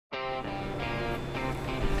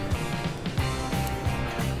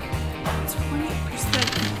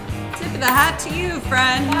Tip of the hat to you,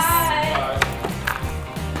 friends. Bye.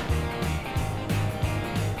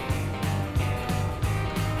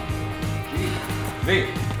 V,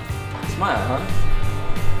 smile, huh?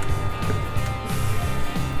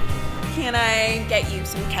 Can I get you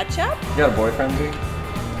some ketchup? You got a boyfriend, V?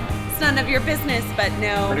 It's none of your business, but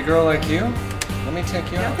no. Pretty girl like you? Let me take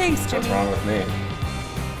you No out. thanks, Jimmy. What's wrong with me?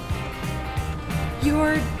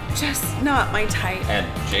 You're just not my type. And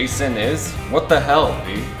Jason is? What the hell,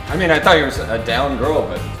 V? I mean, I thought you were a down girl,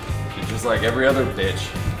 but you're just like every other bitch.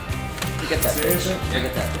 Forget that Seriously? bitch.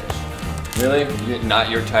 Forget that bitch. Really? Not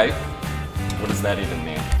your type? What does that even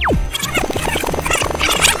mean?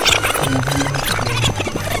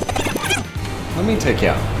 Let me take you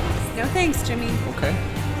out. No thanks, Jimmy. Okay.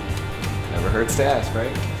 Never hurts to ask,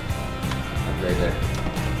 right? Have a great day.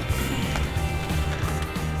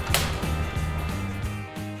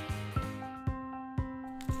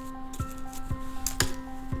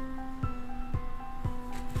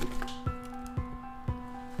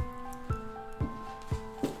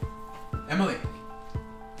 Emily,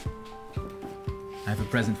 I have a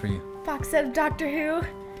present for you. Box set of Doctor Who.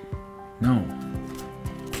 No.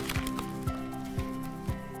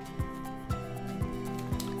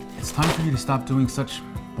 It's time for you to stop doing such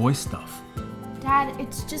boy stuff. Dad,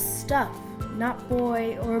 it's just stuff. Not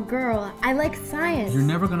boy or girl. I like science. You're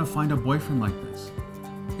never gonna find a boyfriend like this.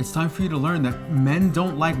 It's time for you to learn that men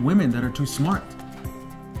don't like women that are too smart.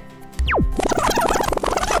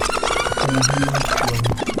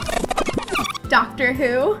 Doctor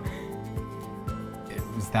Who?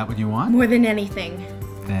 Is that what you want? More than anything.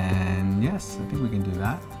 Then yes, I think we can do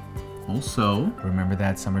that. Also, remember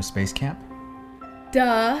that summer space camp?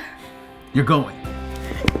 Duh. You're going.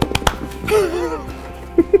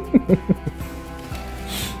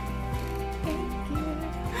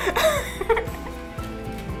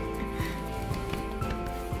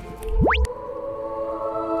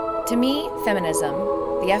 To me, feminism,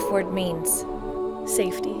 the F word means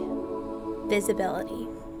Safety. Visibility.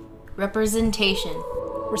 Representation.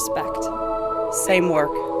 respect, Same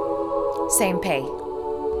work. same pay,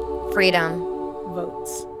 Freedom.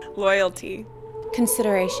 Votes. Loyalty.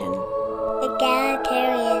 consideration,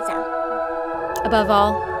 Egalitarianism. above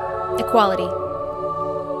all, equality.